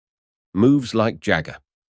Moves Like Jagger.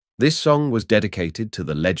 This song was dedicated to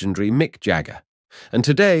the legendary Mick Jagger, and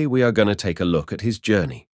today we are going to take a look at his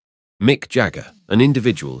journey. Mick Jagger, an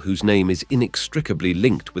individual whose name is inextricably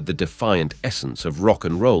linked with the defiant essence of rock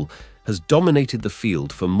and roll, has dominated the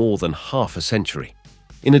field for more than half a century.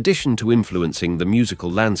 In addition to influencing the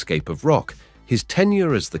musical landscape of rock, his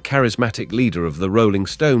tenure as the charismatic leader of the Rolling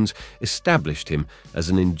Stones established him as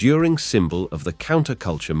an enduring symbol of the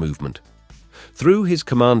counterculture movement. Through his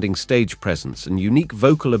commanding stage presence and unique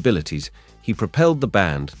vocal abilities, he propelled the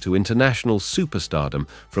band to international superstardom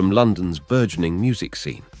from London's burgeoning music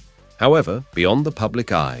scene. However, beyond the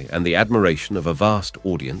public eye and the admiration of a vast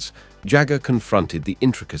audience, Jagger confronted the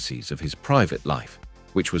intricacies of his private life,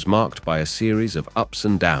 which was marked by a series of ups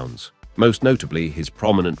and downs, most notably his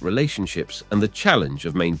prominent relationships and the challenge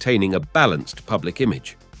of maintaining a balanced public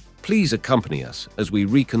image. Please accompany us as we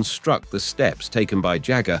reconstruct the steps taken by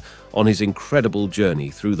Jagger on his incredible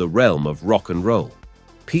journey through the realm of rock and roll.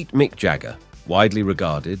 Mick Jagger, widely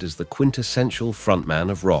regarded as the quintessential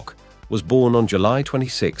frontman of rock, was born on July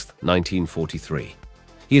 26, 1943.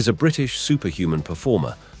 He is a British superhuman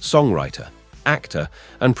performer, songwriter, actor,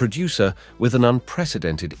 and producer with an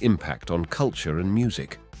unprecedented impact on culture and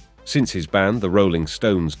music. Since his band, the Rolling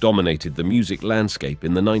Stones, dominated the music landscape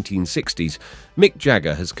in the 1960s, Mick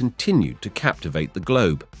Jagger has continued to captivate the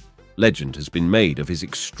globe. Legend has been made of his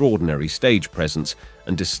extraordinary stage presence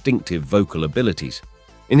and distinctive vocal abilities.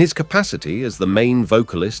 In his capacity as the main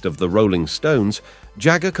vocalist of the Rolling Stones,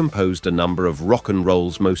 Jagger composed a number of rock and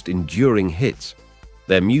roll's most enduring hits.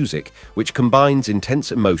 Their music, which combines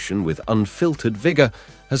intense emotion with unfiltered vigor,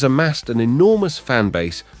 has amassed an enormous fan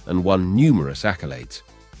base and won numerous accolades.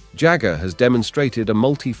 Jagger has demonstrated a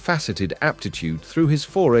multifaceted aptitude through his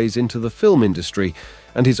forays into the film industry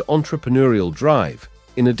and his entrepreneurial drive,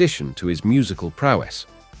 in addition to his musical prowess.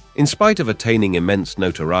 In spite of attaining immense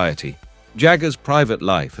notoriety, Jagger's private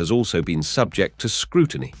life has also been subject to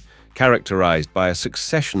scrutiny, characterized by a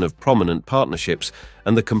succession of prominent partnerships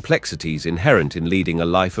and the complexities inherent in leading a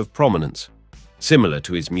life of prominence. Similar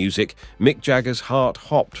to his music, Mick Jagger's heart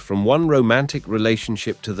hopped from one romantic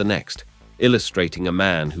relationship to the next, illustrating a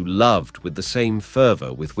man who loved with the same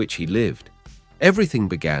fervor with which he lived. Everything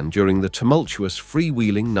began during the tumultuous,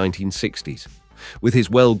 freewheeling 1960s. With his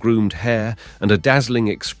well-groomed hair and a dazzling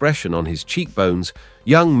expression on his cheekbones,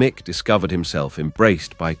 young Mick discovered himself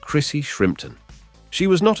embraced by Chrissy Shrimpton. She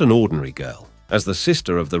was not an ordinary girl. As the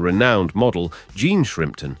sister of the renowned model Jean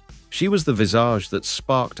Shrimpton, she was the visage that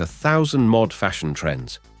sparked 1,000 mod fashion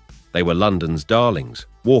trends. They were London's darlings,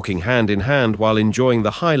 walking hand in hand while enjoying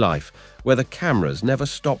the high life, where the cameras never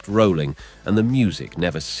stopped rolling and the music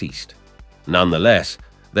never ceased. Nonetheless,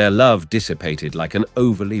 their love dissipated like an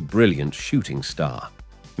overly brilliant shooting star.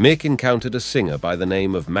 Mick encountered a singer by the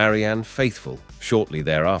name of Unfaithful shortly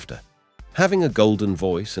thereafter. Having a golden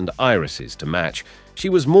voice and irises to match, she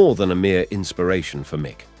was more than a mere inspiration for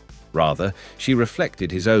Mick. Rather, she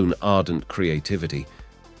reflected his own ardent creativity.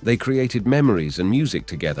 They created memories and music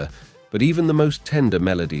together, but even the most tender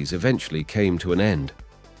melodies eventually came to an end.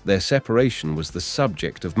 Their separation was the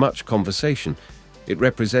subject of much conversation. It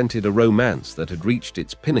represented a romance that had reached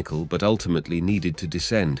its pinnacle but ultimately needed to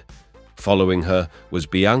descend. Following her was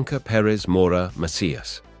Bianca Perez Mora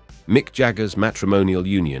Macias. Mick Jagger's matrimonial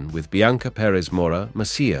union with Bianca Perez Mora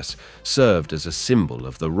Macias served as a symbol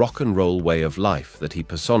of the rock and roll way of life that he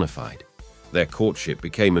personified. Their courtship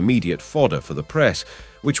became immediate fodder for the press,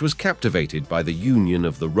 which was captivated by the union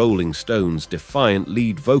of the Rolling Stones' defiant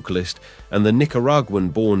lead vocalist and the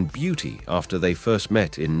Nicaraguan-born beauty after they first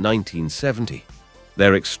met in 1970.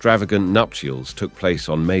 Their extravagant nuptials took place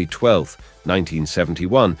on May 12,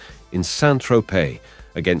 1971, in Saint-Tropez,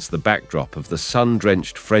 against the backdrop of the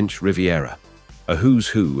sun-drenched French Riviera. A who's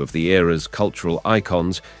who of the era's cultural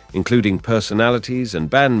icons, including personalities and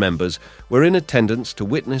band members, were in attendance to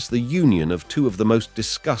witness the union of two of the most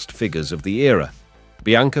discussed figures of the era.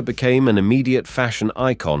 Bianca became an immediate fashion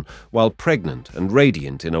icon while pregnant and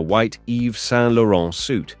radiant in a white Yves Saint Laurent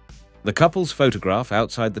suit. The couple's photograph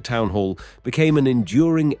outside the town hall became an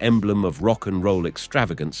enduring emblem of rock and roll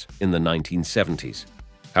extravagance in the 1970s.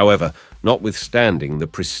 However, notwithstanding the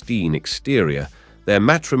pristine exterior, their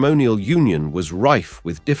matrimonial union was rife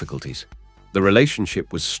with difficulties. The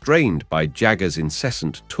relationship was strained by Jagger's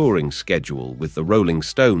incessant touring schedule with the Rolling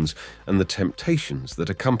Stones and the temptations that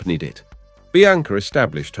accompanied it. Bianca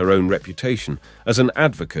established her own reputation as an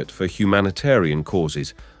advocate for humanitarian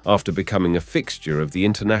causes after becoming a fixture of the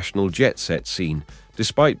international jet-set scene,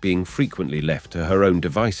 despite being frequently left to her own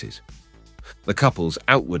devices. The couple's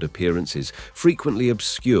outward appearances frequently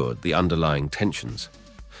obscured the underlying tensions.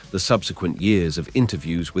 the subsequent years of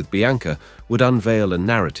interviews with Bianca would unveil a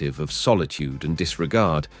narrative of solitude and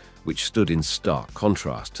disregard, which stood in stark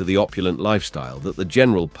contrast to the opulent lifestyle that the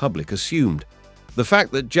general public assumed. The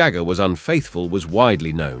fact that Jagger was unfaithful was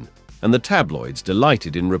widely known, and the tabloids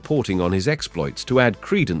delighted in reporting on his exploits to add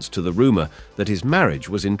credence to the rumor that his marriage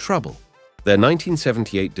was in trouble. Their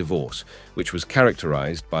 1978 divorce, which was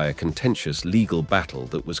characterized by a contentious legal battle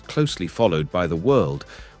that was closely followed by the world,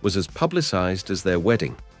 was as publicized as their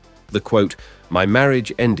wedding. The quote, "My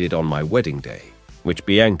marriage ended on my wedding day," which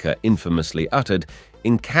Bianca infamously uttered,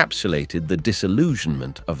 encapsulated the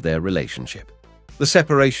disillusionment of their relationship. The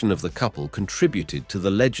separation of the couple contributed to the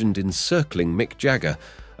legend encircling Mick Jagger,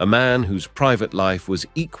 a man whose private life was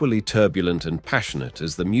equally turbulent and passionate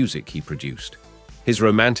as the music he produced. His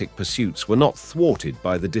romantic pursuits were not thwarted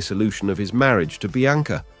by the dissolution of his marriage to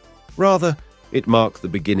Bianca. Rather, it marked the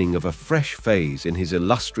beginning of a fresh phase in his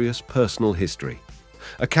illustrious personal history.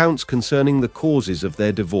 Accounts concerning the causes of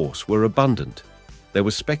their divorce were abundant. There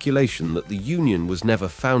was speculation that the union was never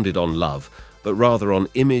founded on love, but rather on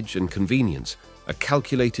image and convenience, a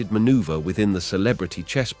calculated maneuver within the celebrity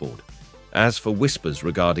chessboard. As for whispers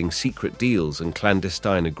regarding secret deals and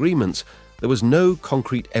clandestine agreements, there was no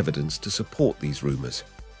concrete evidence to support these rumors.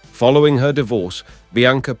 Following her divorce,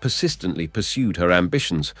 Bianca persistently pursued her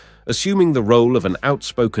ambitions, assuming the role of an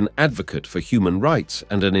outspoken advocate for human rights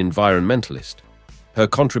and an environmentalist. Her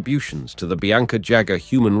contributions to the Bianca Jagger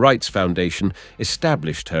Human Rights Foundation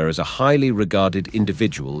established her as a highly regarded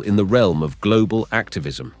individual in the realm of global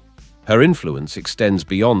activism. Her influence extends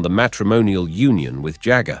beyond the matrimonial union with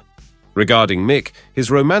Jagger. Regarding Mick,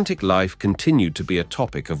 his romantic life continued to be a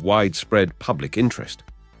topic of widespread public interest.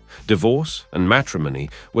 Divorce and matrimony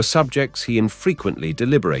were subjects he infrequently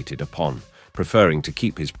deliberated upon, preferring to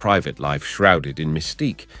keep his private life shrouded in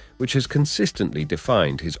mystique, which has consistently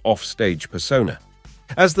defined his off-stage persona.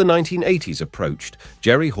 As the 1980s approached,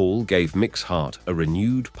 Jerry Hall gave Mick's heart a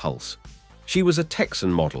renewed pulse. She was a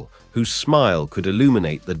Texan model whose smile could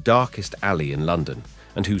illuminate the darkest alley in London,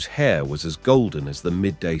 and whose hair was as golden as the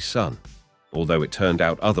midday sun. Although it turned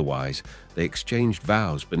out otherwise, they exchanged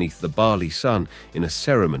vows beneath the Bali sun in a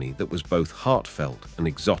ceremony that was both heartfelt and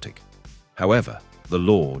exotic. However, the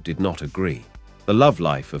law did not agree. The love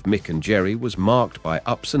life of Mick and Jerry was marked by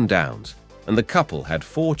ups and downs, and the couple had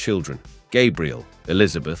 4 children: Gabriel,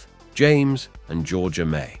 Elizabeth, James, and Georgia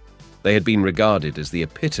May. They had been regarded as the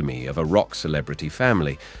epitome of a rock celebrity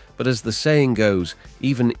family, but as the saying goes,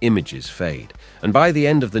 even images fade, and by the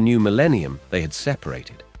end of the new millennium, they had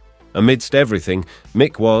separated. Amidst everything,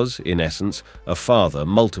 Mick was, in essence, a father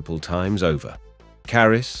multiple times over.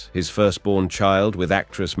 Caris, his firstborn child with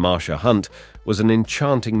actress Marsha Hunt, was an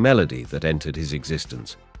enchanting melody that entered his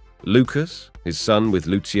existence. Lucas, his son with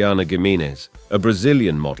Luciana Gimenez, a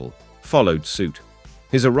Brazilian model, followed suit.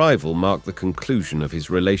 His arrival marked the conclusion of his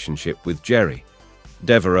relationship with Jerry.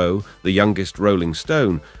 Devereaux, the youngest Rolling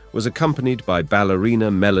Stone, was accompanied by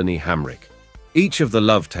ballerina Melanie Hamrick. Each of the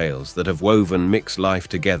love tales that have woven Mick's life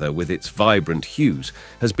together with its vibrant hues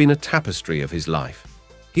has been a tapestry of his life.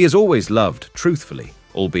 He has always loved truthfully,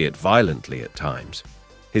 albeit violently at times.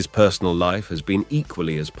 His personal life has been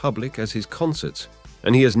equally as public as his concerts,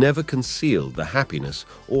 and he has never concealed the happiness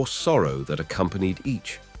or sorrow that accompanied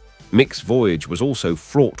each. Mick's voyage was also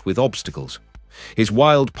fraught with obstacles. His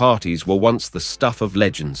wild parties were once the stuff of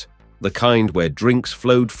legends, the kind where drinks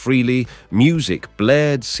flowed freely, music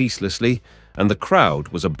blared ceaselessly, and the crowd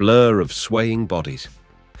was a blur of swaying bodies.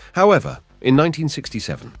 However, in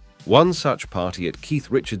 1967, one such party at Keith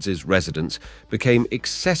Richards' residence became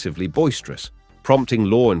excessively boisterous, prompting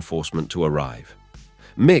law enforcement to arrive.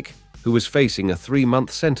 Mick, who was facing a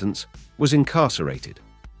 3-month sentence, was incarcerated.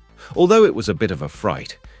 Although it was a bit of a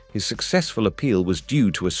fright, his successful appeal was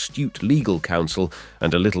due to astute legal counsel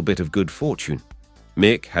and a little bit of good fortune.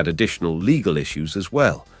 Mick had additional legal issues as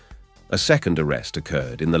well. A second arrest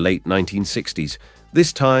occurred in the late 1960s,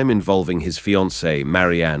 this time involving his fiancée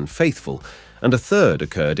Marianne Faithfull, and a third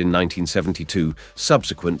occurred in 1972,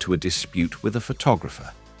 subsequent to a dispute with a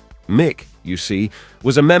photographer. Mick, you see,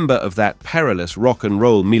 was a member of that perilous rock and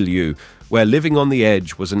roll milieu where living on the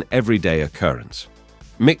edge was an everyday occurrence.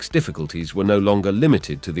 Mick's difficulties were no longer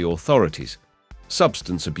limited to the authorities.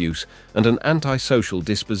 Substance abuse and an antisocial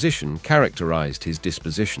disposition characterized his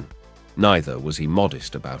disposition. Neither was he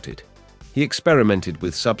modest about it. He experimented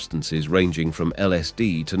with substances ranging from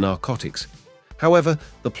LSD to narcotics. However,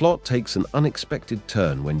 the plot takes an unexpected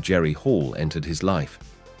turn when Jerry Hall entered his life.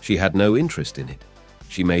 She had no interest in it.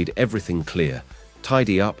 She made everything clear: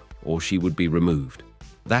 tidy up or she would be removed.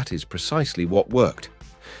 That is precisely what worked.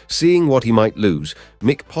 Seeing what he might lose,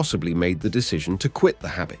 Mick possibly made the decision to quit the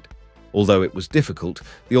habit. Although it was difficult,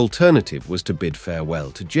 the alternative was to bid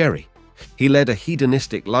farewell to Jerry. He led a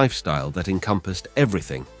hedonistic lifestyle that encompassed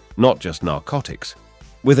everything, not just narcotics.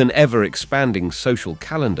 With an ever-expanding social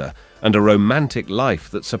calendar and a romantic life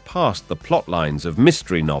that surpassed the plot lines of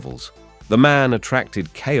mystery novels, the man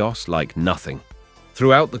attracted chaos like nothing.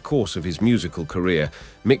 Throughout the course of his musical career,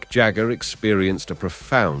 Mick Jagger experienced a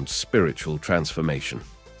profound spiritual transformation.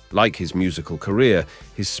 Like his musical career,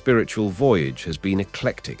 his spiritual voyage has been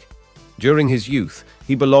eclectic. During his youth,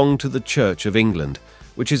 he belonged to the Church of England,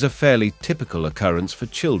 which is a fairly typical occurrence for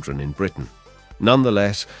children in Britain.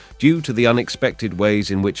 Nonetheless, due to the unexpected ways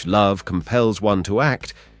in which love compels one to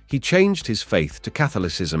act, he changed his faith to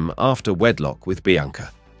Catholicism after wedlock with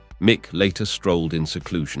Bianca. Mick later strolled in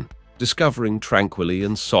seclusion, discovering tranquility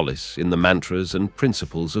and solace in the mantras and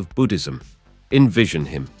principles of Buddhism. Envision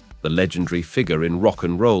him, the legendary figure in rock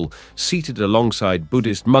and roll, seated alongside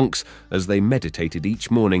Buddhist monks as they meditated each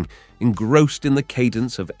morning, engrossed in the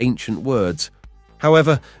cadence of ancient words.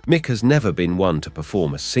 However, Mick has never been one to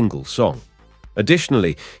perform a single song.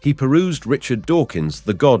 Additionally, he perused Richard Dawkins'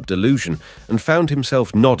 The God Delusion and found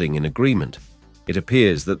himself nodding in agreement. It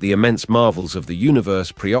appears that the immense marvels of the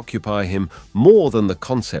universe preoccupy him more than the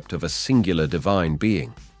concept of a singular divine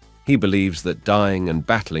being. He believes that dying and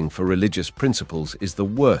battling for religious principles is the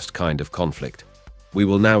worst kind of conflict. We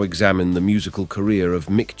will now examine the musical career of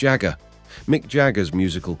Mick Jagger. Mick Jagger's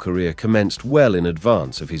musical career commenced well in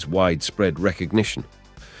advance of his widespread recognition.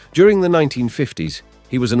 During the 1950s,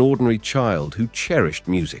 he was an ordinary child who cherished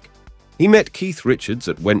music. He met Keith Richards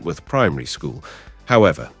at Wentworth Primary School.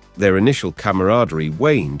 However, their initial camaraderie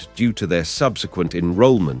waned due to their subsequent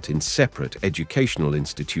enrollment in separate educational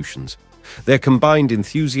institutions. Their combined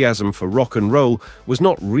enthusiasm for rock and roll was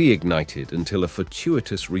not reignited until a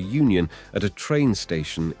fortuitous reunion at a train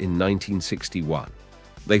station in 1961.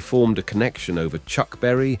 They formed a connection over Chuck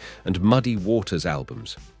Berry and Muddy Waters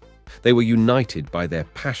albums. They were united by their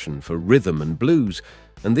passion for rhythm and blues,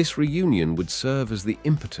 and this reunion would serve as the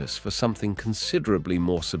impetus for something considerably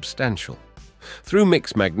more substantial. Through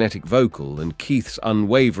Mick's magnetic vocal and Keith's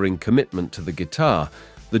unwavering commitment to the guitar,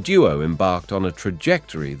 the duo embarked on a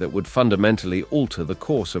trajectory that would fundamentally alter the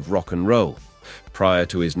course of rock and roll. Prior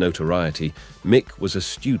to his notoriety, Mick was a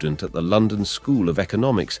student at the London School of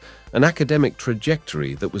Economics, an academic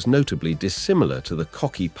trajectory that was notably dissimilar to the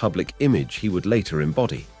cocky public image he would later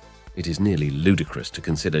embody. It is nearly ludicrous to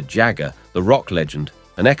consider Jagger, the rock legend,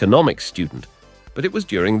 an economics student, but it was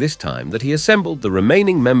during this time that he assembled the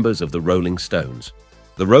remaining members of the Rolling Stones.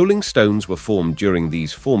 The Rolling Stones were formed during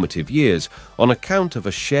these formative years on account of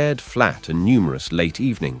a shared flat and numerous late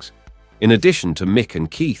evenings. In addition to Mick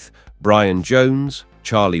and Keith, Brian Jones,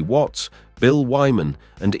 Charlie Watts, Bill Wyman,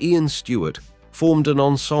 and Ian Stewart formed an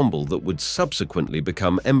ensemble that would subsequently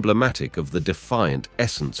become emblematic of the defiant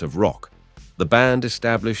essence of rock. The band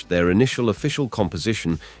established their initial official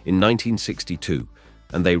composition in 1962,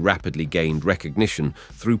 and they rapidly gained recognition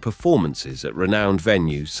through performances at renowned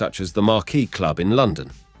venues such as the Marquee Club in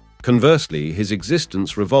London. Conversely, his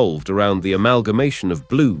existence revolved around the amalgamation of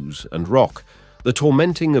blues and rock, the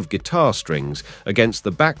tormenting of guitar strings against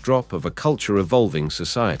the backdrop of a culture-evolving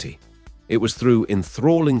society. It was through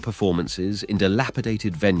enthralling performances in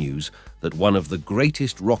dilapidated venues that one of the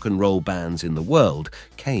greatest rock and roll bands in the world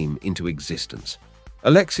came into existence.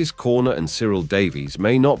 Alexis Corner and Cyril Davies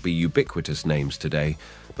may not be ubiquitous names today,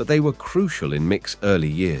 but they were crucial in Mick's early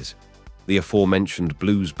years. The aforementioned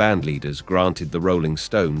blues bandleaders granted the Rolling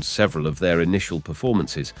Stones several of their initial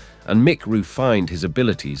performances, and Mick refined his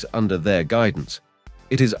abilities under their guidance.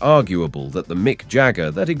 It is arguable that the Mick Jagger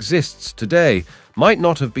that exists today might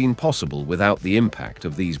not have been possible without the impact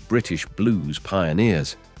of these British blues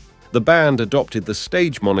pioneers. The band adopted the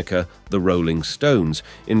stage moniker The Rolling Stones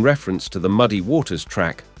in reference to the Muddy Waters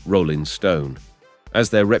track Rolling Stone. As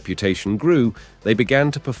their reputation grew, they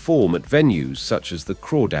began to perform at venues such as the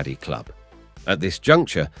Crawdaddy Club. At this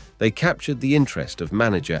juncture, they captured the interest of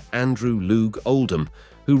manager Andrew Loog Oldham,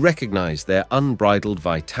 who recognized their unbridled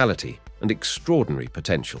vitality and extraordinary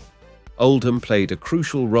potential. Oldham played a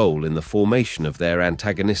crucial role in the formation of their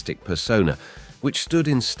antagonistic persona, which stood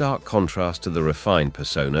in stark contrast to the refined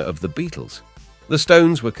persona of the Beatles. The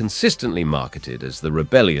Stones were consistently marketed as the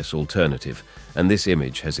rebellious alternative, and this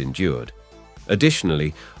image has endured.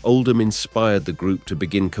 Additionally, Oldham inspired the group to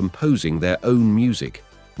begin composing their own music,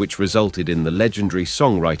 which resulted in the legendary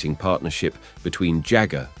songwriting partnership between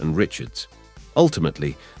Jagger and Richards.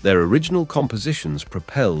 Ultimately, their original compositions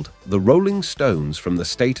propelled the Rolling Stones from the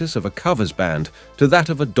status of a covers band to that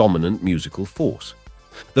of a dominant musical force.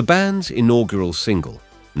 The band's inaugural single,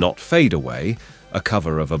 Not Fade Away, A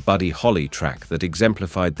cover of a Buddy Holly track that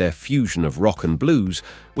exemplified their fusion of rock and blues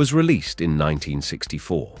was released in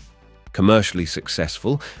 1964. Commercially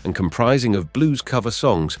successful and comprising of blues cover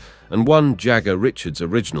songs and one Jagger-Richards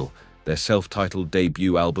original, their self-titled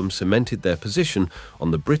debut album cemented their position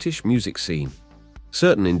on the British music scene.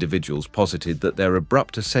 Certain individuals posited that their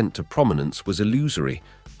abrupt ascent to prominence was illusory,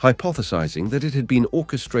 hypothesizing that it had been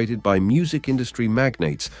orchestrated by music industry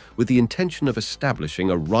magnates with the intention of establishing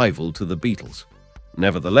a rival to the Beatles.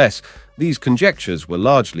 Nevertheless, these conjectures were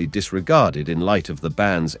largely disregarded in light of the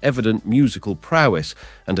band's evident musical prowess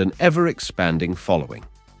and an ever-expanding following.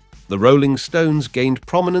 The Rolling Stones gained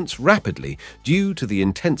prominence rapidly due to the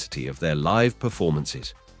intensity of their live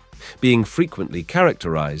performances. Being frequently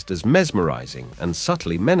characterized as mesmerizing and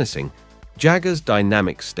subtly menacing, Jagger's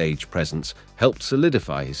dynamic stage presence helped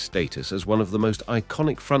solidify his status as one of the most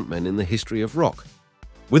iconic frontmen in the history of rock.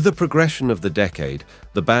 With the progression of the decade,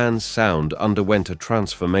 the band's sound underwent a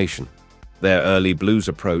transformation. Their early blues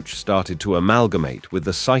approach started to amalgamate with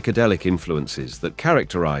the psychedelic influences that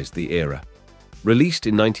characterized the era. Released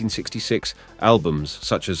in 1966, albums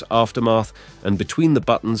such as Aftermath and Between the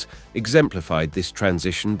Buttons exemplified this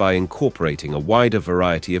transition by incorporating a wider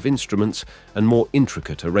variety of instruments and more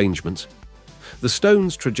intricate arrangements. The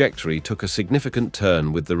Stones' trajectory took a significant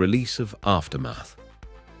turn with the release of Aftermath.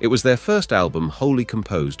 It was their first album wholly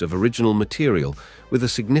composed of original material, with a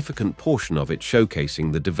significant portion of it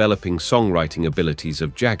showcasing the developing songwriting abilities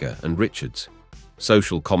of Jagger and Richards.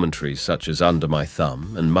 Social commentaries such as Under My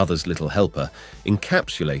Thumb and Mother's Little Helper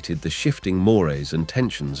encapsulated the shifting mores and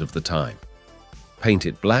tensions of the time. Paint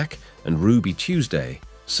It Black and Ruby Tuesday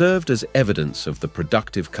served as evidence of the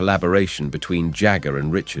productive collaboration between Jagger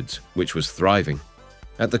and Richards, which was thriving.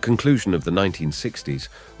 At the conclusion of the 1960s,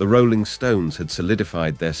 the Rolling Stones had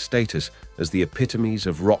solidified their status as the epitomes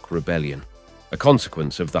of rock rebellion. A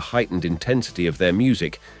consequence of the heightened intensity of their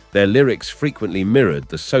music, their lyrics frequently mirrored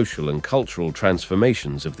the social and cultural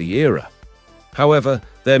transformations of the era. However,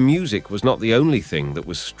 their music was not the only thing that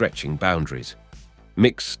was stretching boundaries.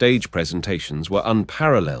 Mick's stage presentations were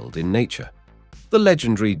unparalleled in nature. The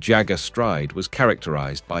legendary Jagger stride was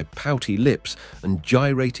characterized by pouty lips and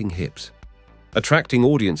gyrating hips. Attracting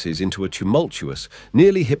audiences into a tumultuous,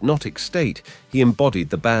 nearly hypnotic state, he embodied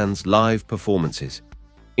the band's live performances.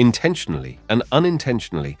 Intentionally and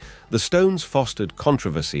unintentionally, the Stones fostered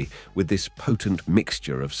controversy with this potent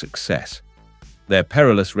mixture of success. Their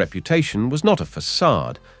perilous reputation was not a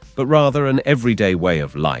facade, but rather an everyday way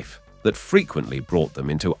of life that frequently brought them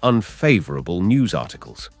into unfavorable news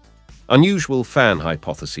articles. Unusual fan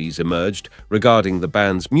hypotheses emerged regarding the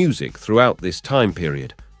band's music throughout this time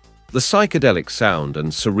period. The psychedelic sound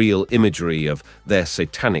and surreal imagery of Their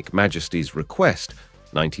Satanic Majesty's Request,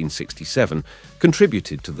 1967,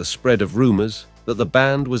 contributed to the spread of rumors that the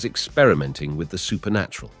band was experimenting with the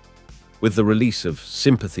supernatural. With the release of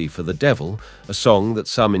Sympathy for the Devil, a song that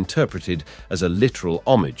some interpreted as a literal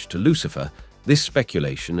homage to Lucifer, this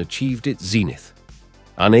speculation achieved its zenith.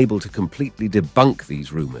 Unable to completely debunk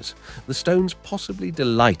these rumors, the Stones possibly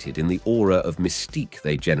delighted in the aura of mystique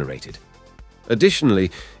they generated.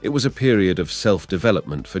 Additionally, it was a period of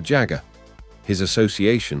self-development for Jagger. His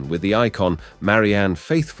association with the icon Marianne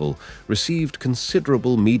Faithfull received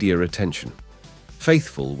considerable media attention.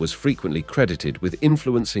 Faithfull was frequently credited with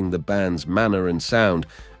influencing the band's manner and sound,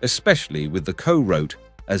 especially with the co-wrote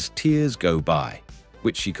As Tears Go By,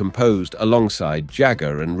 which she composed alongside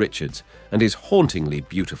Jagger and Richards, and is hauntingly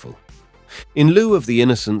beautiful. In lieu of the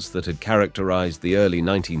innocence that had characterized the early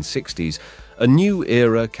 1960s, a new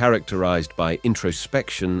era characterized by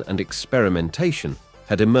introspection and experimentation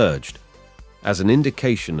had emerged. As an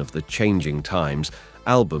indication of the changing times,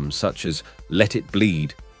 albums such as Let It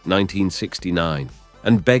Bleed, 1969,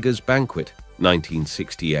 and Beggar's Banquet,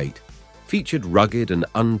 1968, featured rugged and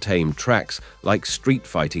untamed tracks like Street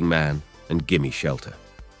Fighting Man and Gimme Shelter.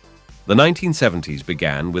 The 1970s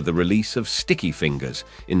began with the release of Sticky Fingers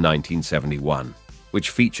in 1971,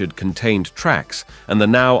 which featured contained tracks and the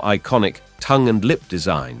now iconic tongue and lip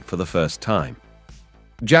design for the first time.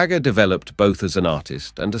 Jagger developed both as an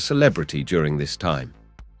artist and a celebrity during this time.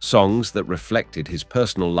 Songs that reflected his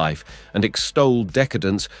personal life and extolled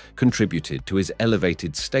decadence contributed to his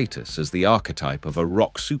elevated status as the archetype of a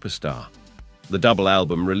rock superstar. The double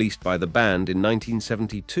album released by the band in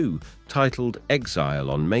 1972, titled Exile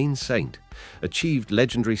on Main Saint, achieved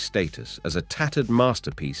legendary status as a tattered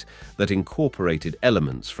masterpiece that incorporated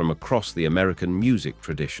elements from across the American music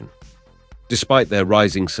tradition. Despite their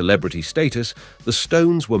rising celebrity status, the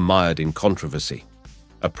Stones were mired in controversy.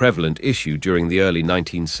 A prevalent issue during the early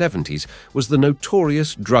 1970s was the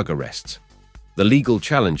notorious drug arrests. The legal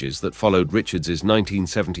challenges that followed Richards's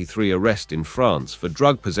 1973 arrest in France for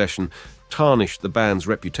drug possession tarnished the band's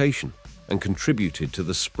reputation and contributed to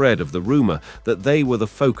the spread of the rumor that they were the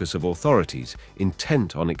focus of authorities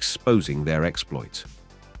intent on exposing their exploits.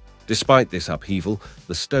 Despite this upheaval,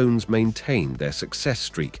 the Stones maintained their success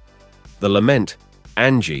streak. The lament,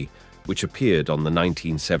 Angie, which appeared on the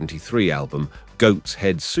 1973 album Goat's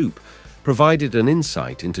Head Soup, provided an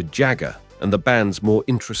insight into Jagger and the band's more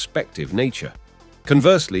introspective nature.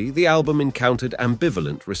 Conversely, the album encountered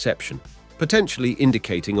ambivalent reception, potentially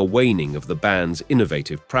indicating a waning of the band's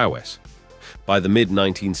innovative prowess. By the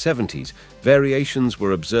mid-1970s, variations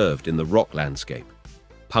were observed in the rock landscape.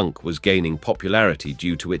 Punk was gaining popularity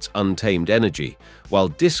due to its untamed energy, while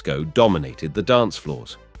disco dominated the dance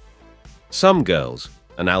floors. Some Girls,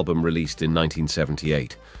 an album released in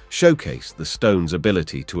 1978, showcased the Stones'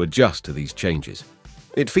 ability to adjust to these changes.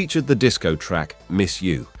 It featured the disco track Miss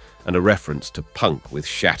You and a reference to punk with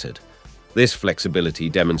Shattered. This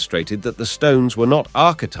flexibility demonstrated that the Stones were not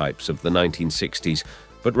archetypes of the 1960s,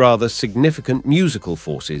 but rather significant musical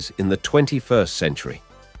forces in the 21st century.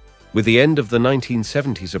 With the end of the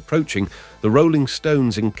 1970s approaching, the Rolling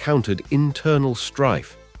Stones encountered internal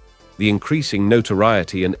strife. The increasing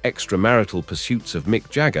notoriety and extramarital pursuits of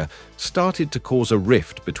Mick Jagger started to cause a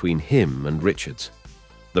rift between him and Richards.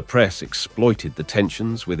 The press exploited the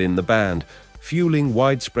tensions within the band, fueling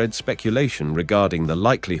widespread speculation regarding the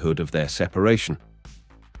likelihood of their separation.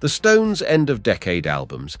 The Stones' end-of-decade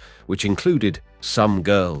albums, which included Some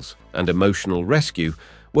Girls and Emotional Rescue,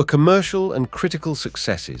 were commercial and critical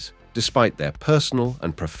successes despite their personal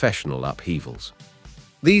and professional upheavals.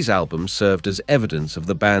 These albums served as evidence of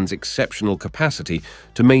the band's exceptional capacity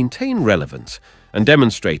to maintain relevance and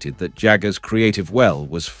demonstrated that Jagger's creative well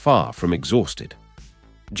was far from exhausted.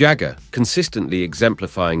 Jagger, consistently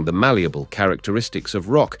exemplifying the malleable characteristics of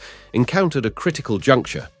rock, encountered a critical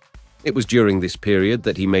juncture. It was during this period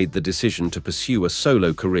that he made the decision to pursue a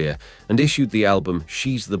solo career and issued the album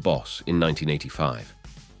She's the Boss in 1985.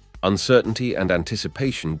 Uncertainty and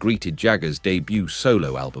anticipation greeted Jagger's debut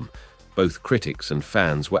solo album. Both critics and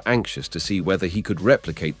fans were anxious to see whether he could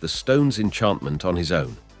replicate the Stones' enchantment on his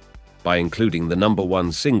own. By including the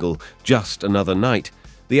 #1 single, Just Another Night,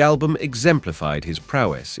 the album exemplified his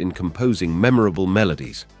prowess in composing memorable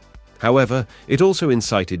melodies. However, it also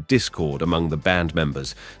incited discord among the band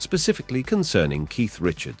members, specifically concerning Keith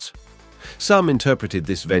Richards. Some interpreted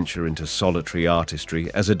this venture into solitary artistry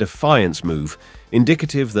as a defiance move,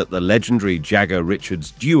 indicative that the legendary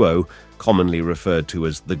Jagger-Richards duo, commonly referred to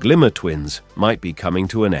as the Glimmer Twins, might be coming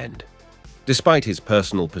to an end. Despite his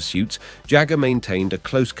personal pursuits, Jagger maintained a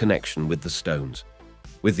close connection with the Stones.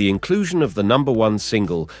 With the inclusion of the #1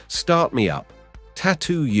 single Start Me Up,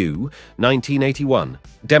 Tattoo You, 1981,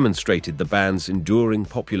 demonstrated the band's enduring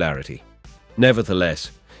popularity.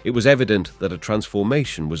 Nevertheless, it was evident that a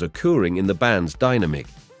transformation was occurring in the band's dynamic.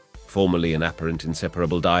 Formerly an apparent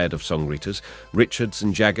inseparable dyad of songwriters, Richards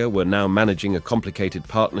and Jagger were now managing a complicated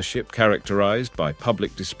partnership characterized by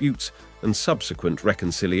public disputes and subsequent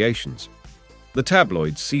reconciliations. The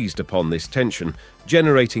tabloids seized upon this tension,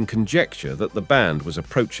 generating conjecture that the band was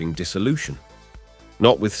approaching dissolution.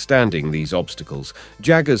 Notwithstanding these obstacles,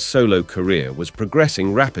 Jagger's solo career was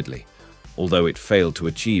progressing rapidly. Although it failed to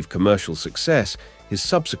achieve commercial success, his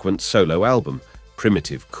subsequent solo album,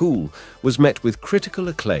 Primitive Cool, was met with critical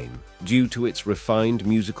acclaim due to its refined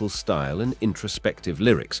musical style and introspective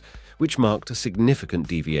lyrics, which marked a significant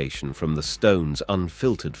deviation from the Stones'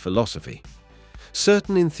 unfiltered philosophy.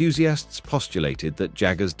 Certain enthusiasts postulated that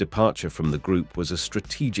Jagger's departure from the group was a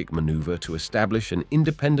strategic maneuver to establish an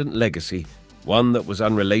independent legacy, one that was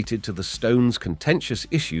unrelated to the Stones' contentious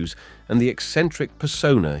issues and the eccentric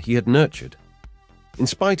persona he had nurtured. In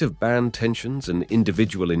spite of band tensions and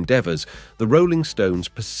individual endeavors, the Rolling Stones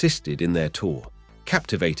persisted in their tour,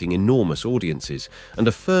 captivating enormous audiences and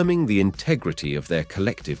affirming the integrity of their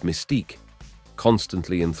collective mystique.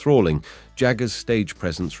 Constantly enthralling, Jagger's stage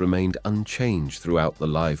presence remained unchanged throughout the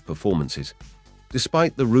live performances.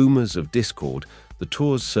 Despite the rumors of discord, the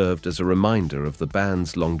tours served as a reminder of the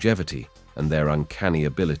band's longevity and their uncanny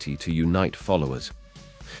ability to unite followers.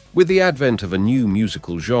 With the advent of a new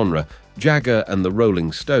musical genre, Jagger and the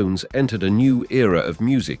Rolling Stones entered a new era of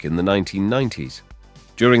music in the 1990s.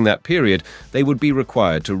 During that period, they would be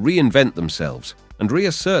required to reinvent themselves and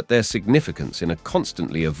reassert their significance in a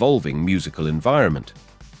constantly evolving musical environment.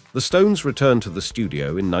 The Stones returned to the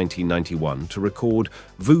studio in 1991 to record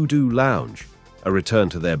Voodoo Lounge, a return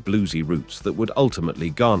to their bluesy roots that would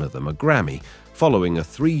ultimately garner them a Grammy following a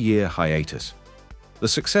 3-year hiatus. The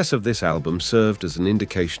success of this album served as an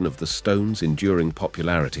indication of the Stones' enduring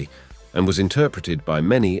popularity and was interpreted by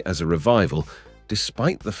many as a revival,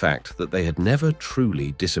 despite the fact that they had never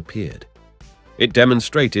truly disappeared. It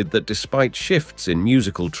demonstrated that despite shifts in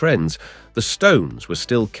musical trends, the Stones were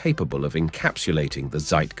still capable of encapsulating the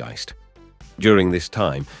zeitgeist. During this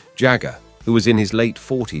time, Jagger, who was in his late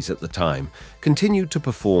 40s at the time, continued to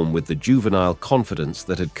perform with the juvenile confidence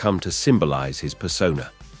that had come to symbolize his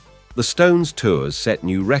persona. The Stones' tours set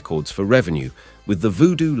new records for revenue, with the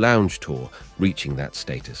Voodoo Lounge Tour reaching that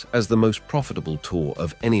status as the most profitable tour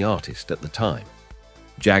of any artist at the time.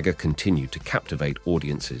 Jagger continued to captivate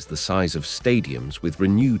audiences the size of stadiums with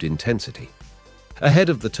renewed intensity. Ahead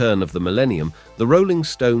of the turn of the millennium, the Rolling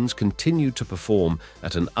Stones continued to perform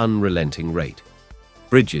at an unrelenting rate.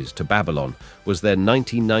 Bridges to Babylon was their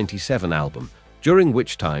 1997 album, during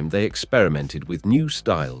which time they experimented with new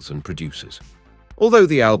styles and producers. Although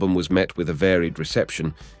the album was met with a varied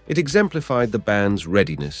reception, it exemplified the band's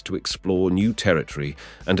readiness to explore new territory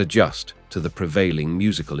and adjust to the prevailing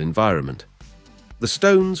musical environment. The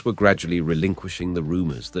Stones were gradually relinquishing the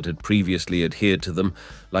rumors that had previously adhered to them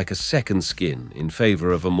like a second skin in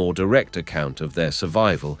favor of a more direct account of their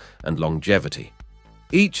survival and longevity.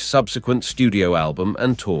 Each subsequent studio album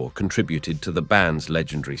and tour contributed to the band's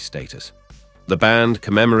legendary status. The band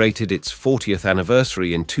commemorated its 40th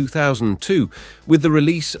anniversary in 2002 with the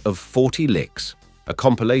release of 40 Licks, a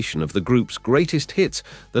compilation of the group's greatest hits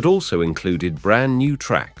that also included brand new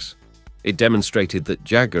tracks. It demonstrated that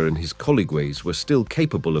Jagger and his colleagues were still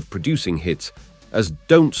capable of producing hits, as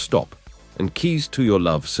Don't Stop and Keys to Your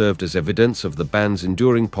Love served as evidence of the band's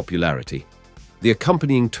enduring popularity. The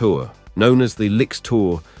accompanying tour, known as the Licks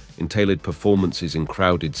Tour, entailed performances in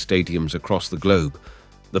crowded stadiums across the globe.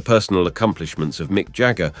 The personal accomplishments of Mick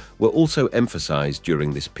Jagger were also emphasized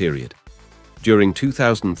during this period. During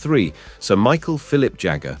 2003, Sir Michael Philip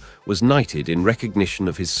Jagger was knighted in recognition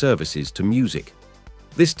of his services to music.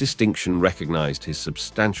 This distinction recognized his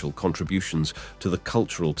substantial contributions to the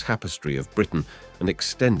cultural tapestry of Britain and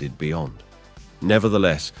extended beyond.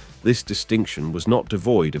 Nevertheless, this distinction was not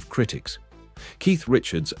devoid of critics. Keith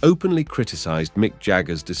Richards openly criticized Mick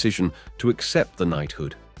Jagger's decision to accept the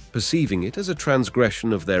knighthood, perceiving it as a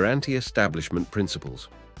transgression of their anti-establishment principles.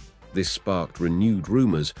 This sparked renewed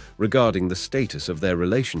rumors regarding the status of their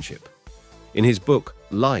relationship. In his book,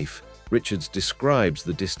 Life, Richards describes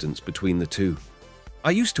the distance between the two.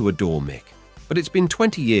 "I used to adore Mick, but it's been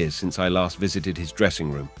 20 years since I last visited his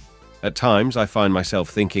dressing room. At times, I find myself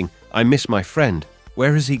thinking, I miss my friend.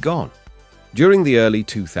 Where has he gone?" During the early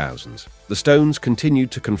 2000s, the Stones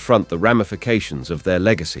continued to confront the ramifications of their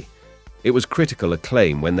legacy. It was critical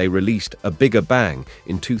acclaim when they released A Bigger Bang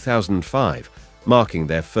in 2005, marking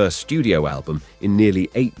their first studio album in nearly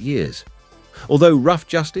 8 years. Although Rough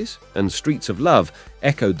Justice and Streets of Love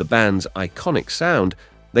echoed the band's iconic sound,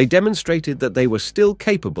 they demonstrated that they were still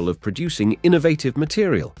capable of producing innovative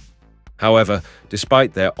material. However,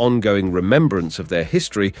 despite their ongoing remembrance of their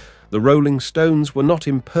history, the Rolling Stones were not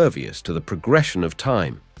impervious to the progression of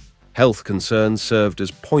time. Health concerns served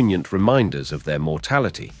as poignant reminders of their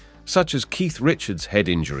mortality, such as Keith Richards' head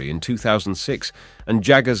injury in 2006 and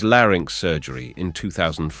Jagger's larynx surgery in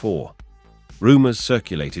 2004. Rumors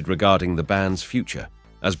circulated regarding the band's future,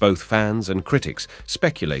 as both fans and critics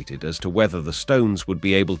speculated as to whether the Stones would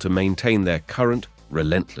be able to maintain their current,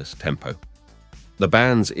 relentless tempo. The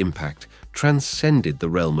band's impact transcended the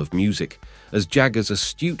realm of music, as Jagger's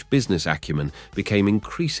astute business acumen became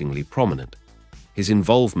increasingly prominent. His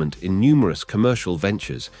involvement in numerous commercial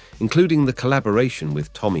ventures, including the collaboration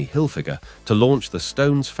with Tommy Hilfiger to launch the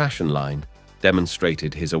Stones fashion line,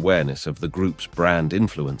 demonstrated his awareness of the group's brand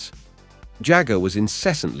influence. Jagger was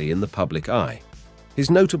incessantly in the public eye. His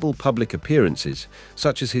notable public appearances,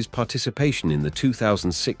 such as his participation in the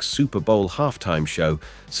 2006 Super Bowl halftime show,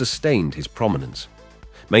 sustained his prominence.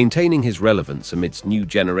 Maintaining his relevance amidst new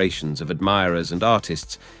generations of admirers and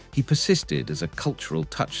artists, he persisted as a cultural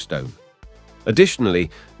touchstone. Additionally,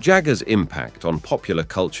 Jagger's impact on popular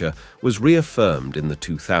culture was reaffirmed in the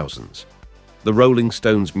 2000s. The Rolling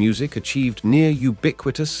Stones' music achieved near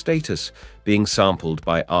ubiquitous status, being sampled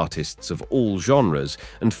by artists of all genres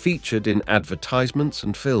and featured in advertisements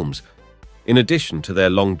and films. In addition to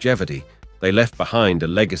their longevity, they left behind a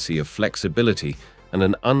legacy of flexibility and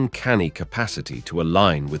an uncanny capacity to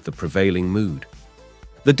align with the prevailing mood.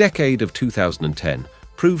 The decade of 2010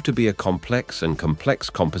 proved to be a complex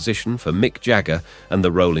composition for Mick Jagger and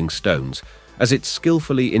the Rolling Stones, as it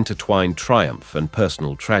skillfully intertwined triumph and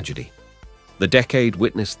personal tragedy. The decade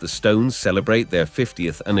witnessed the Stones celebrate their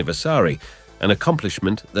 50th anniversary, an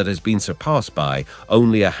accomplishment that has been surpassed by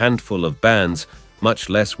only a handful of bands, much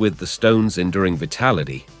less with the Stones' enduring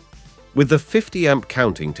vitality. With the 50-amp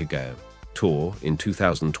Counting to Go tour in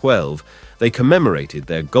 2012, they commemorated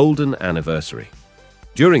their golden anniversary.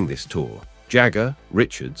 During this tour, Jagger,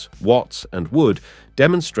 Richards, Watts, and Wood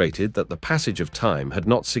demonstrated that the passage of time had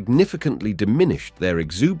not significantly diminished their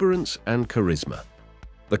exuberance and charisma.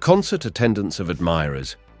 The concert attendance of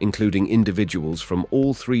admirers, including individuals from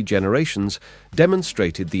all three generations,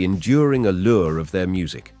 demonstrated the enduring allure of their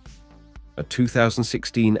music. A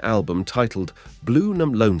 2016 album titled Blue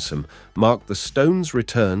 'N' Lonesome marked the Stones'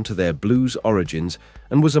 return to their blues origins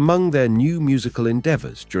and was among their new musical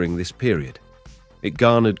endeavors during this period. It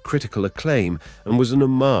garnered critical acclaim and was an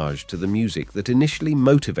homage to the music that initially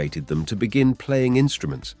motivated them to begin playing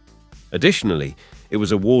instruments. Additionally, it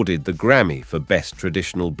was awarded the Grammy for Best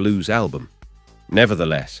Traditional Blues Album.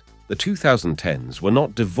 Nevertheless, the 2010s were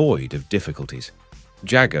not devoid of difficulties.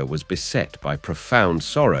 Jagger was beset by profound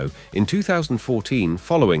sorrow in 2014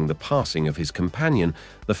 following the passing of his companion,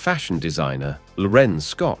 the fashion designer Loren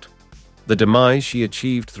Scott. The demise she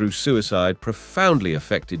achieved through suicide profoundly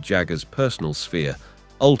affected Jagger's personal sphere,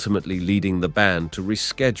 ultimately leading the band to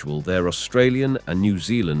reschedule their Australian and New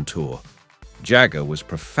Zealand tour. Jagger was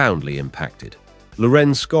profoundly impacted.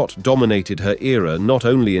 Loren Scott dominated her era not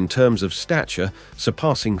only in terms of stature,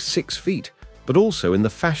 surpassing 6 feet, but also in the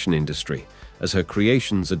fashion industry, as her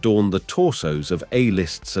creations adorned the torsos of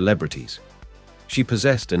A-list celebrities. She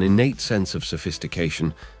possessed an innate sense of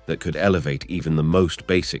sophistication that could elevate even the most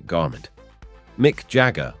basic garment. Mick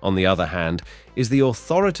Jagger, on the other hand, is the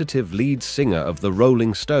authoritative lead singer of the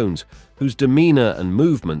Rolling Stones, whose demeanor and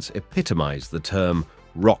movements epitomize the term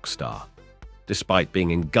rock star. Despite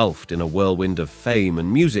being engulfed in a whirlwind of fame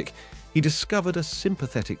and music, he discovered a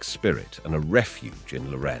sympathetic spirit and a refuge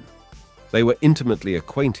in Loren. They were intimately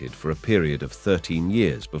acquainted for a period of 13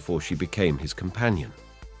 years before she became his companion.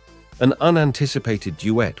 An unanticipated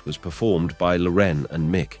duet was performed by Loren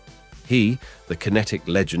and Mick. He, the kinetic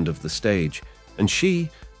legend of the stage, and she,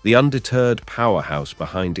 the undeterred powerhouse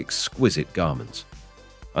behind exquisite garments.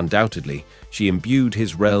 Undoubtedly, she imbued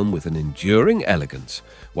his realm with an enduring elegance,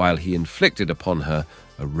 while he inflicted upon her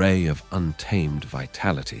a ray of untamed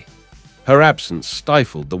vitality. Her absence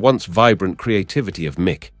stifled the once vibrant creativity of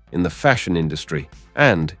Mick in the fashion industry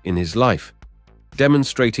and in his life.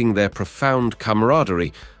 Demonstrating their profound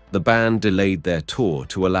camaraderie, the band delayed their tour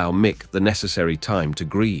to allow Mick the necessary time to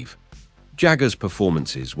grieve. Jagger's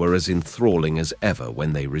performances were as enthralling as ever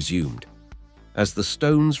when they resumed. As the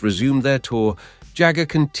Stones resumed their tour, Jagger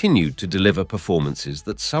continued to deliver performances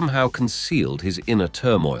that somehow concealed his inner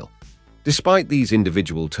turmoil. Despite these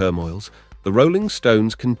individual turmoils, the Rolling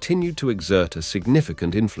Stones continued to exert a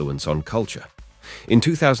significant influence on culture. In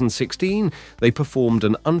 2016, they performed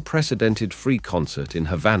an unprecedented free concert in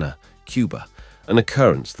Havana, Cuba, an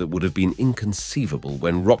occurrence that would have been inconceivable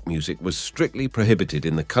when rock music was strictly prohibited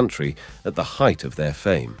in the country at the height of their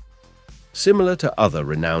fame. Similar to other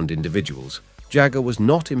renowned individuals, Jagger was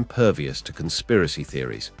not impervious to conspiracy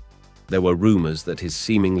theories. There were rumors that his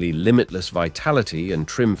seemingly limitless vitality and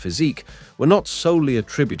trim physique were not solely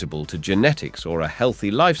attributable to genetics or a healthy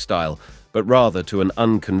lifestyle, but rather to an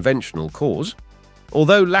unconventional cause.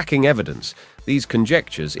 Although lacking evidence, these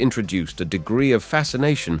conjectures introduced a degree of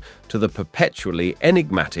fascination to the perpetually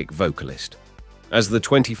enigmatic vocalist. As the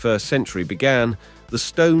 21st century began, the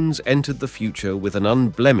Stones entered the future with an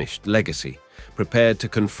unblemished legacy, prepared to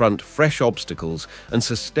confront fresh obstacles and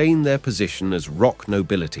sustain their position as rock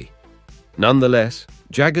nobility. Nonetheless,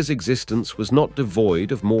 Jagger's existence was not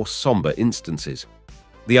devoid of more somber instances.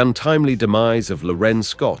 The untimely demise of Loren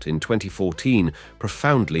Scott in 2014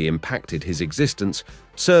 profoundly impacted his existence,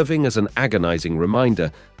 serving as an agonizing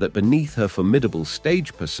reminder that beneath her formidable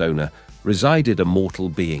stage persona resided a mortal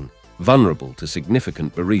being, vulnerable to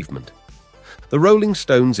significant bereavement. The Rolling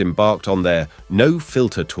Stones embarked on their No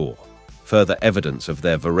Filter tour, further evidence of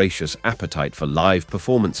their voracious appetite for live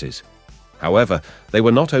performances. However, they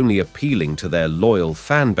were not only appealing to their loyal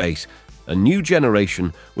fan base, a new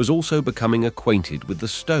generation was also becoming acquainted with the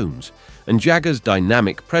Stones, and Jagger's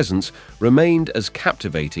dynamic presence remained as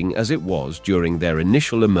captivating as it was during their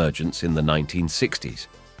initial emergence in the 1960s.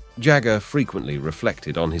 Jagger frequently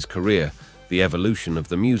reflected on his career, the evolution of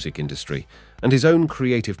the music industry, and his own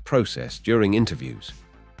creative process during interviews.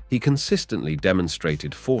 He consistently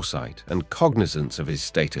demonstrated foresight and cognizance of his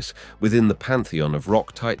status within the pantheon of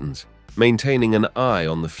rock titans, maintaining an eye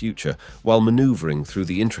on the future while maneuvering through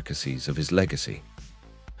the intricacies of his legacy.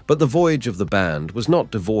 But the voyage of the band was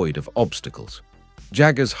not devoid of obstacles.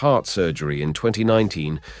 Jagger's heart surgery in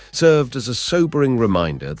 2019 served as a sobering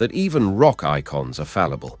reminder that even rock icons are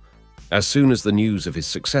fallible. As soon as the news of his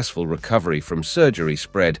successful recovery from surgery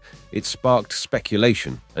spread, it sparked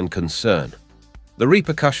speculation and concern. The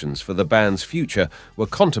repercussions for the band's future were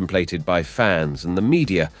contemplated by fans and the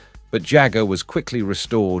media, But Jagger was quickly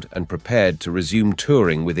restored and prepared to resume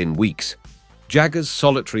touring within weeks. Jagger's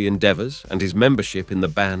solitary endeavors and his membership in the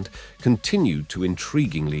band continued to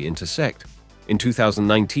intriguingly intersect. In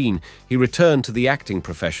 2019, he returned to the acting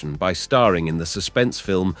profession by starring in the suspense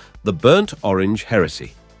film The Burnt Orange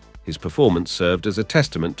Heresy. His performance served as a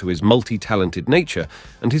testament to his multi-talented nature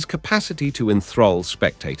and his capacity to enthrall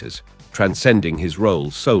spectators, transcending his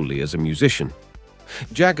role solely as a musician.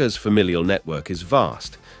 Jagger's familial network is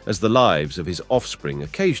vast, as the lives of his offspring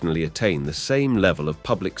occasionally attain the same level of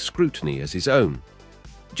public scrutiny as his own.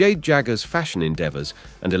 Jade Jagger's fashion endeavors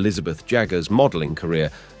and Elizabeth Jagger's modeling career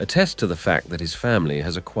attest to the fact that his family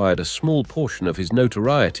has acquired a small portion of his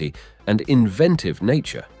notoriety and inventive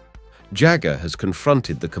nature. Jagger has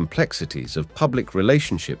confronted the complexities of public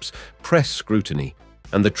relationships, press scrutiny,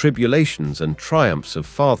 and the tribulations and triumphs of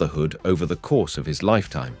fatherhood over the course of his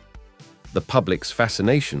lifetime. The public's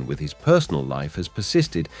fascination with his personal life has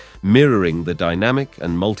persisted, mirroring the dynamic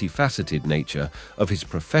and multifaceted nature of his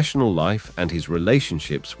professional life and his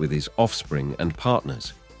relationships with his offspring and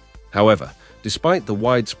partners. However, despite the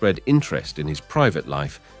widespread interest in his private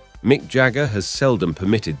life, Mick Jagger has seldom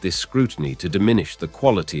permitted this scrutiny to diminish the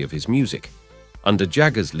quality of his music. Under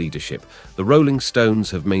Jagger's leadership, the Rolling Stones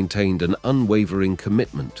have maintained an unwavering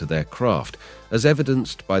commitment to their craft, as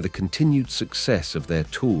evidenced by the continued success of their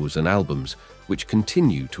tours and albums, which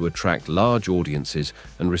continue to attract large audiences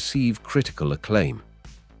and receive critical acclaim.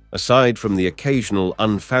 Aside from the occasional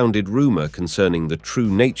unfounded rumor concerning the true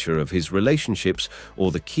nature of his relationships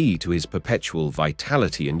or the key to his perpetual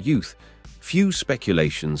vitality and youth, few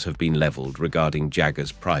speculations have been leveled regarding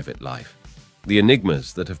Jagger's private life. The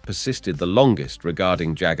enigmas that have persisted the longest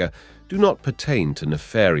regarding Jagger do not pertain to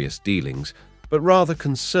nefarious dealings, but rather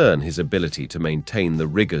concern his ability to maintain the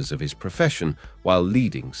rigors of his profession while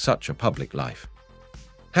leading such a public life.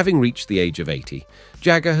 Having reached the age of 80,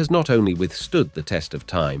 Jagger has not only withstood the test of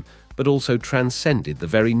time, but also transcended the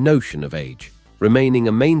very notion of age, remaining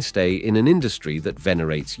a mainstay in an industry that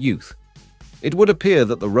venerates youth. It would appear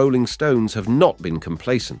that the Rolling Stones have not been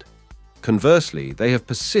complacent. Conversely, they have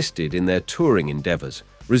persisted in their touring endeavors,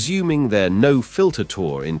 resuming their No Filter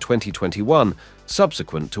tour in 2021,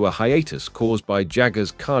 subsequent to a hiatus caused by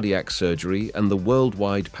Jagger's cardiac surgery and the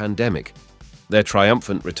worldwide pandemic. Their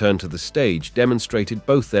triumphant return to the stage demonstrated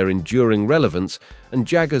both their enduring relevance and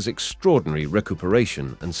Jagger's extraordinary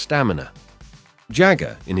recuperation and stamina.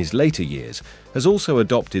 Jagger, in his later years, has also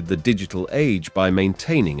adopted the digital age by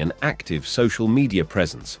maintaining an active social media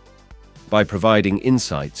presence. By providing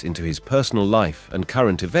insights into his personal life and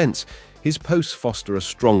current events, his posts foster a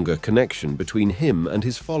stronger connection between him and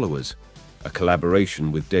his followers. A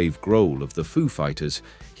collaboration with Dave Grohl of the Foo Fighters,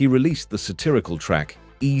 he released the satirical track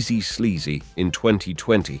Easy Sleazy in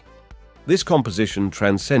 2020. This composition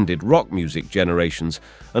transcended rock music generations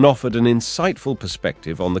and offered an insightful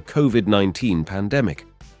perspective on the COVID-19 pandemic.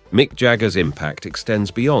 Mick Jagger's impact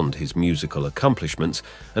extends beyond his musical accomplishments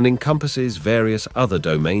and encompasses various other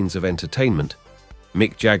domains of entertainment.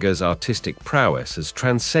 Mick Jagger's artistic prowess has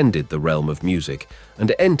transcended the realm of music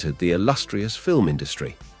and entered the illustrious film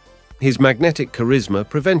industry. His magnetic charisma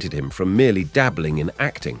prevented him from merely dabbling in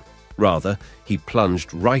acting. Rather, he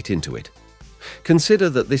plunged right into it. Consider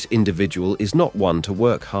that this individual is not one to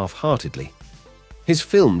work half-heartedly. His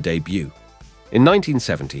film debut. In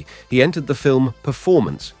 1970, he entered the film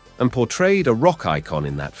Performance and portrayed a rock icon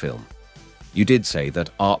in that film. You did say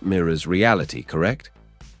that art mirrors reality, correct?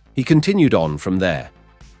 He continued on from there.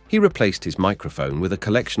 He replaced his microphone with a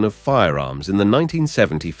collection of firearms in the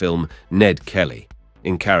 1970 film Ned Kelly,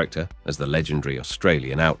 in character as the legendary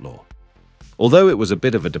Australian outlaw. Although it was a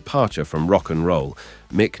bit of a departure from rock and roll,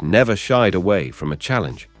 Mick never shied away from a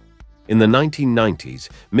challenge. In the 1990s,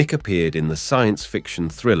 Mick appeared in the science fiction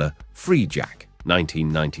thriller Freejack,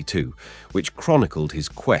 1992, which chronicled his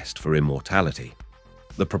quest for immortality.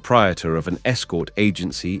 The proprietor of an escort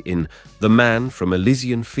agency in The Man from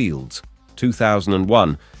Elysian Fields,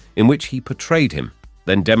 2001, in which he portrayed him,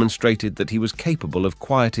 then demonstrated that he was capable of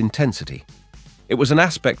quiet intensity. It was an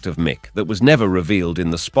aspect of Mick that was never revealed in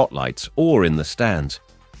the spotlights or in the stands.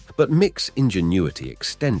 But Mick's ingenuity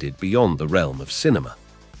extended beyond the realm of cinema.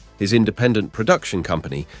 His independent production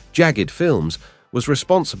company, Jagged Films, was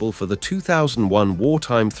responsible for the 2001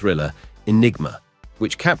 wartime thriller Enigma,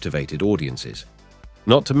 which captivated audiences.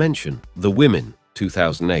 Not to mention The Women,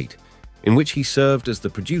 2008, in which he served as the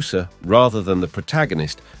producer rather than the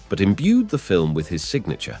protagonist, but imbued the film with his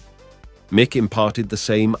signature. Mick imparted the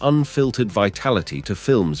same unfiltered vitality to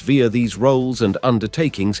films via these roles and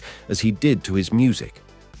undertakings as he did to his music.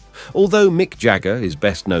 Although Mick Jagger is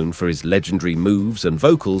best known for his legendary moves and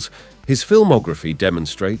vocals, his filmography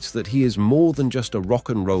demonstrates that he is more than just a rock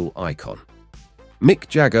and roll icon. Mick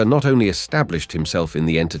Jagger not only established himself in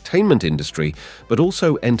the entertainment industry, but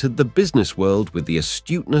also entered the business world with the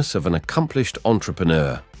astuteness of an accomplished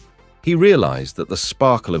entrepreneur. He realized that the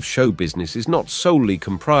sparkle of show business is not solely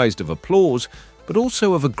comprised of applause, but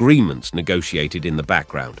also of agreements negotiated in the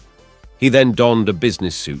background. He then donned a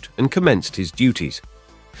business suit and commenced his duties.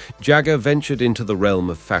 Jagger ventured into the realm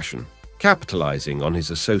of fashion, capitalizing on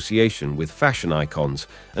his association with fashion icons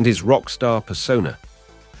and his rock star persona.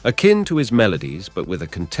 Akin to his melodies, but with a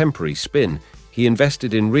contemporary spin, he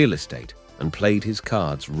invested in real estate and played his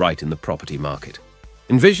cards right in the property market.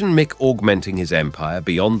 Envision Mick augmenting his empire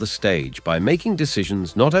beyond the stage by making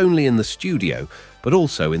decisions not only in the studio, but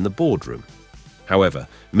also in the boardroom. However,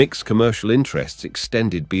 Mick's commercial interests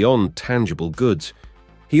extended beyond tangible goods.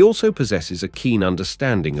 He also possesses a keen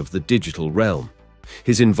understanding of the digital realm.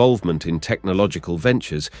 His involvement in technological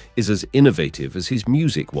ventures is as innovative as his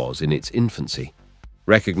music was in its infancy.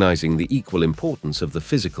 Recognizing the equal importance of the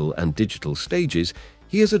physical and digital stages,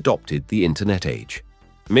 he has adopted the internet age.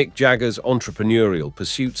 Mick Jagger's entrepreneurial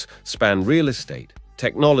pursuits span real estate,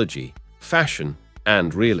 technology, fashion,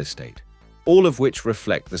 and real estate, all of which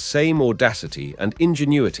reflect the same audacity and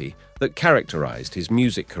ingenuity that characterized his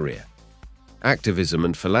music career. Activism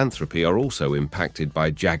and philanthropy are also impacted by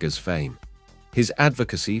Jagger's fame. His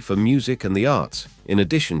advocacy for music and the arts, in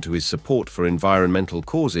addition to his support for environmental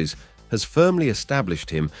causes, has firmly established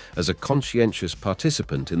him as a conscientious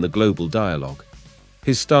participant in the global dialogue.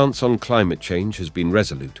 His stance on climate change has been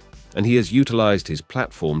resolute, and he has utilized his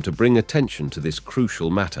platform to bring attention to this crucial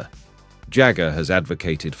matter. Jagger has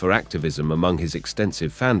advocated for activism among his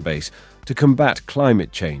extensive fan base to combat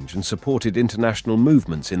climate change and supported international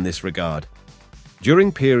movements in this regard.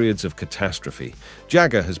 During periods of catastrophe,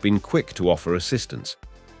 Jagger has been quick to offer assistance.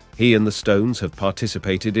 He and the Stones have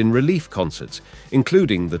participated in relief concerts,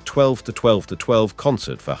 including the 12-12-12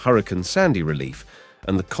 concert for Hurricane Sandy relief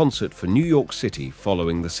and the concert for New York City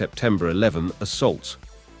following the September 11 assaults.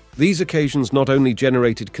 These occasions not only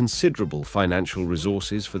generated considerable financial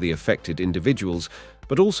resources for the affected individuals,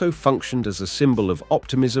 but also functioned as a symbol of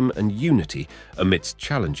optimism and unity amidst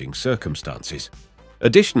challenging circumstances.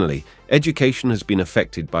 Additionally, education has been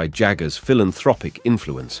affected by Jagger's philanthropic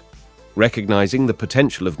influence. Recognizing the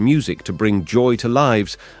potential of music to bring joy to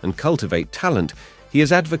lives and cultivate talent, he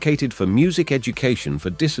has advocated for music education for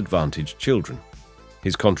disadvantaged children.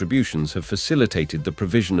 His contributions have facilitated the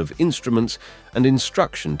provision of instruments and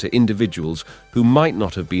instruction to individuals who might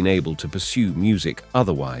not have been able to pursue music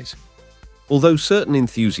otherwise. Although certain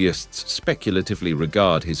enthusiasts speculatively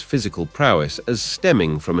regard his physical prowess as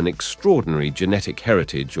stemming from an extraordinary genetic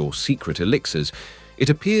heritage or secret elixirs, it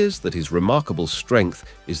appears that his remarkable strength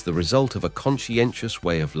is the result of a conscientious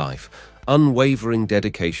way of life, unwavering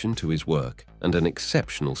dedication to his work, and an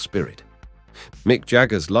exceptional spirit. Mick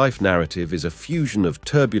Jagger's life narrative is a fusion of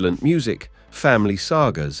turbulent music, family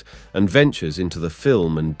sagas, and ventures into the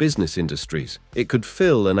film and business industries. It could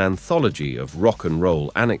fill an anthology of rock and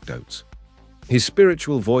roll anecdotes. His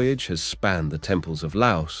spiritual voyage has spanned the temples of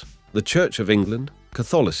Laos, the Church of England,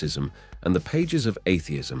 Catholicism, and the pages of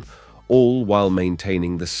atheism, all while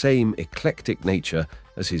maintaining the same eclectic nature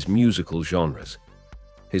as his musical genres.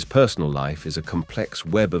 His personal life is a complex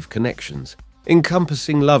web of connections,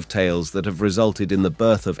 encompassing love tales that have resulted in the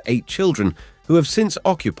birth of 8 children who have since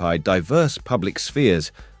occupied diverse public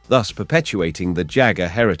spheres, thus perpetuating the Jagger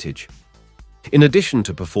heritage. In addition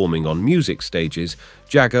to performing on music stages,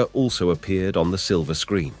 Jagger also appeared on the silver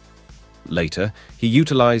screen. Later, he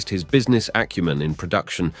utilized his business acumen in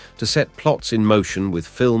production to set plots in motion with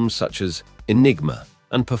films such as Enigma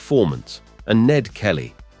and Performance and Ned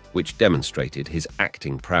Kelly, which demonstrated his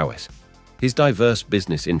acting prowess. His diverse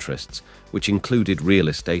business interests, which included real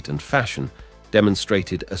estate and fashion,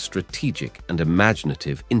 demonstrated a strategic and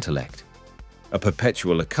imaginative intellect. A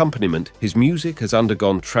perpetual accompaniment, his music has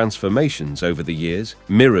undergone transformations over the years,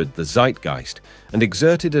 mirrored the zeitgeist, and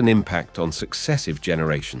exerted an impact on successive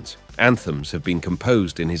generations. Anthems have been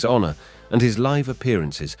composed in his honor, and his live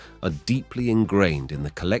appearances are deeply ingrained in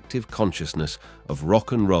the collective consciousness of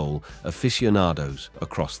rock and roll aficionados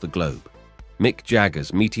across the globe. Mick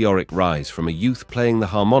Jagger's meteoric rise from a youth playing the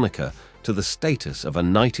harmonica to the status of a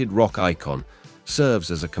knighted rock icon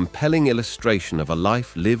serves as a compelling illustration of a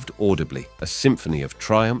life lived audibly, a symphony of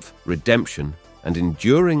triumph, redemption, and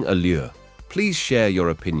enduring allure. Please share your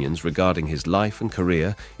opinions regarding his life and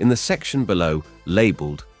career in the section below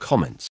labeled comments.